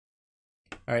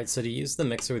Alright, so to use the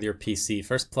mixer with your PC,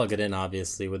 first plug it in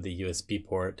obviously with the USB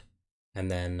port,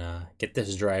 and then get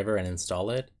this driver and install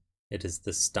it. It is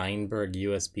the Steinberg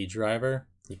USB driver.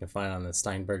 You can find it on the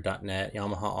steinberg.net.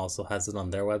 Yamaha also has it on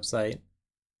their website.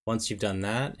 Once you've done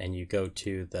that and you go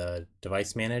to the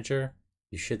device manager,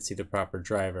 you should see the proper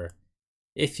driver.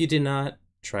 If you did not,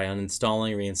 try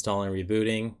uninstalling, reinstalling,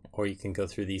 rebooting, or you can go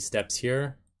through these steps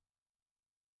here.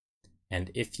 And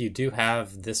if you do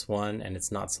have this one and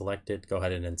it's not selected, go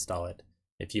ahead and install it.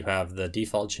 If you have the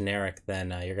default generic,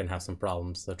 then you're going to have some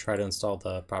problems. So try to install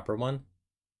the proper one.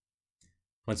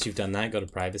 Once you've done that, go to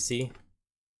privacy.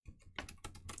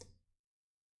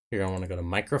 You're going to want to go to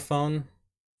microphone,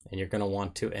 and you're going to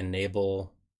want to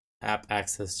enable app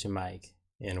access to mic.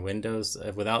 In Windows,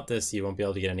 without this, you won't be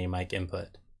able to get any mic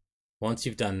input. Once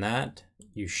you've done that,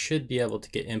 you should be able to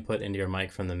get input into your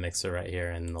mic from the mixer right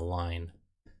here in the line.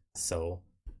 So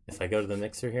if I go to the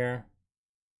mixer here,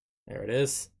 there it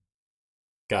is.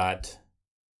 Got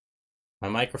my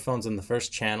microphones in the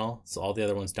first channel, so all the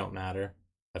other ones don't matter.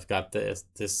 I've got this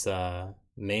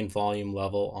main volume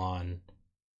level on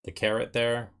the caret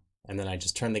there, and then I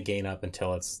just turn the gain up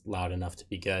until it's loud enough to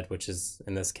be good, which is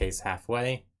in this case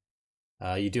halfway.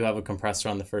 You do have a compressor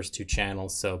on the first two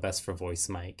channels, so best for voice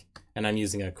mic. And I'm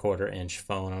using a 1/4-inch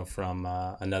phono from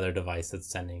another device that's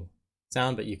sending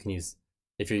sound, but you can use,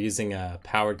 if you're using a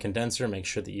powered condenser, make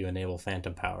sure that you enable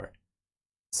phantom power.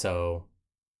 So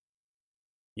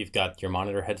you've got your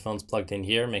monitor headphones plugged in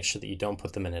here. Make sure that you don't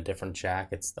put them in a different jack.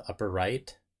 It's the upper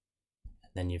right.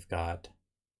 And then you've got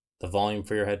the volume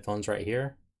for your headphones right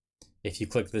here. If you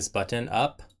click this button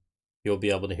up, you'll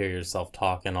be able to hear yourself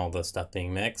talk and all the stuff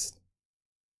being mixed.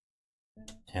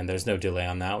 And there's no delay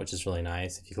on that, which is really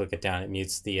nice. If you click it down, it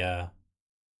mutes the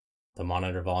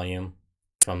monitor volume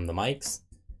from the mics.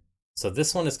 So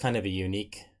this one is kind of a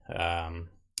unique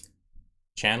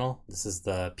channel. This is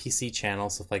the PC channel.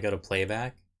 So if I go to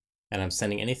playback and I'm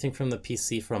sending anything from the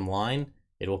PC from line,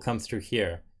 it will come through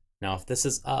here. Now, if this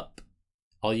is up,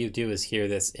 all you do is hear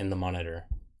this in the monitor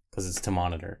because it's to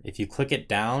monitor. If you click it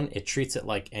down, it treats it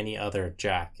like any other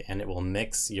jack, and it will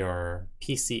mix your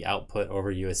PC output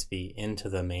over USB into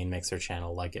the main mixer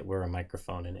channel like it were a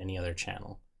microphone in any other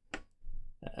channel.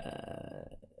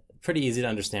 Pretty easy to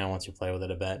understand once you play with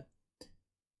it a bit.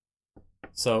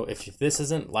 So if this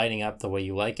isn't lighting up the way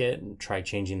you like it, try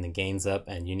changing the gains up,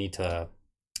 and you need to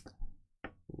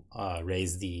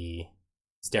raise the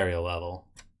stereo level.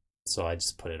 So I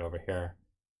just put it over here.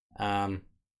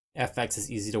 FX is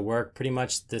easy to work. Pretty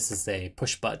much this is a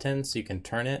push button, so you can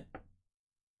turn it.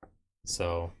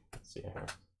 So let's see here.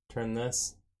 Turn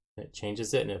this, it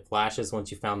changes it, and it flashes.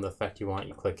 Once you found the effect you want,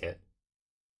 you click it.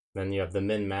 Then you have the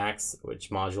min max,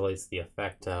 which modulates the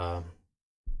effect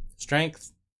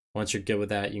strength. Once you're good with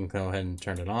that, you can go ahead and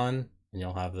turn it on, and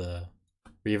you'll have the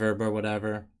reverb or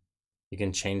whatever. You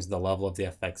can change the level of the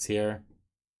effects here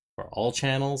for all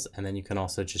channels, and then you can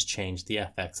also just change the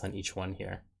FX on each one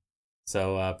here.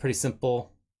 So pretty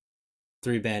simple.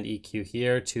 3-band EQ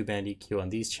here, 2-band EQ on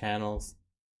these channels.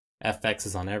 FX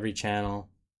is on every channel,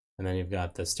 and then you've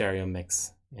got the stereo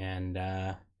mix, and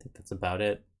I think that's about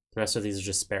it. The rest of these are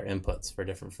just spare inputs for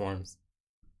different forms.